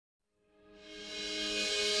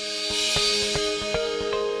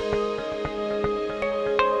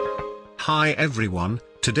Hi everyone,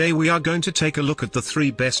 today we are going to take a look at the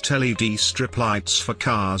 3 best LED strip lights for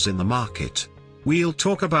cars in the market. We'll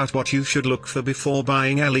talk about what you should look for before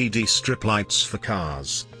buying LED strip lights for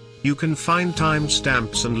cars. You can find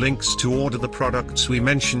timestamps and links to order the products we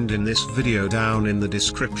mentioned in this video down in the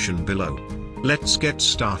description below. Let's get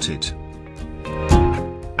started.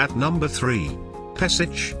 At number 3.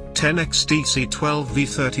 PESIC 10x DC12V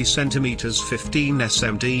 30cm 15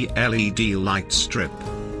 SMD LED light strip.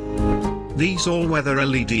 These all-weather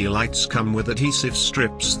LED lights come with adhesive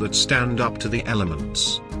strips that stand up to the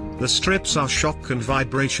elements. The strips are shock and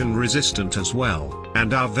vibration resistant as well,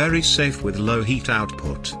 and are very safe with low heat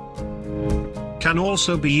output. Can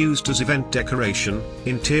also be used as event decoration,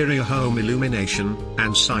 interior home illumination,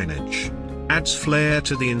 and signage. Adds flair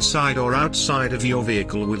to the inside or outside of your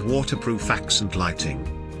vehicle with waterproof accent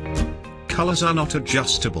lighting. Colors are not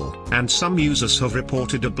adjustable, and some users have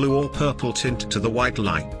reported a blue or purple tint to the white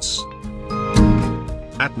lights.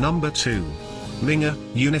 At number 2. MINGER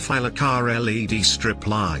Unifilar Car LED Strip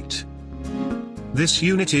Light. This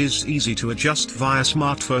unit is easy to adjust via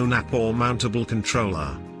smartphone app or mountable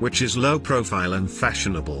controller, which is low profile and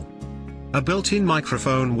fashionable. A built-in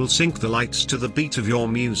microphone will sync the lights to the beat of your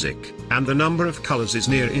music, and the number of colors is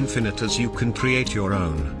near infinite as you can create your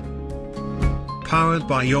own. Powered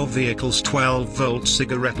by your vehicle's 12-volt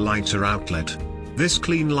cigarette lighter outlet. This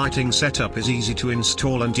clean lighting setup is easy to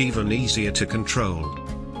install and even easier to control.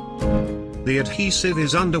 The adhesive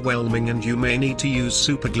is underwhelming and you may need to use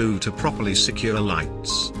superglue to properly secure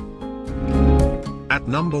lights. At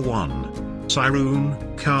number 1.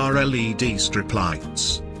 wsiiroon Car LED Strip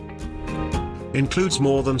Lights. Includes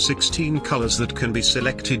more than 16 colors that can be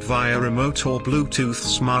selected via remote or Bluetooth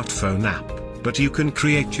smartphone app, but you can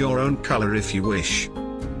create your own color if you wish.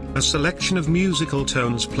 A selection of musical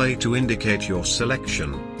tones play to indicate your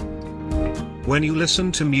selection. When you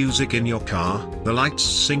listen to music in your car, the lights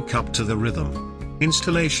sync up to the rhythm.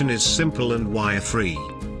 Installation is simple and wire-free.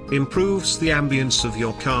 Improves the ambience of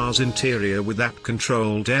your car's interior with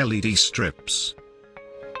app-controlled LED strips.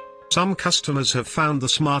 Some customers have found the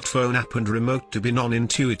smartphone app and remote to be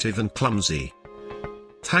non-intuitive and clumsy.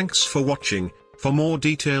 Thanks for watching. For more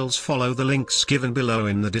details follow the links given below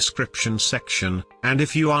in the description section, and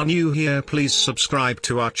if you are new here please subscribe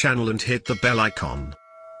to our channel and hit the bell icon.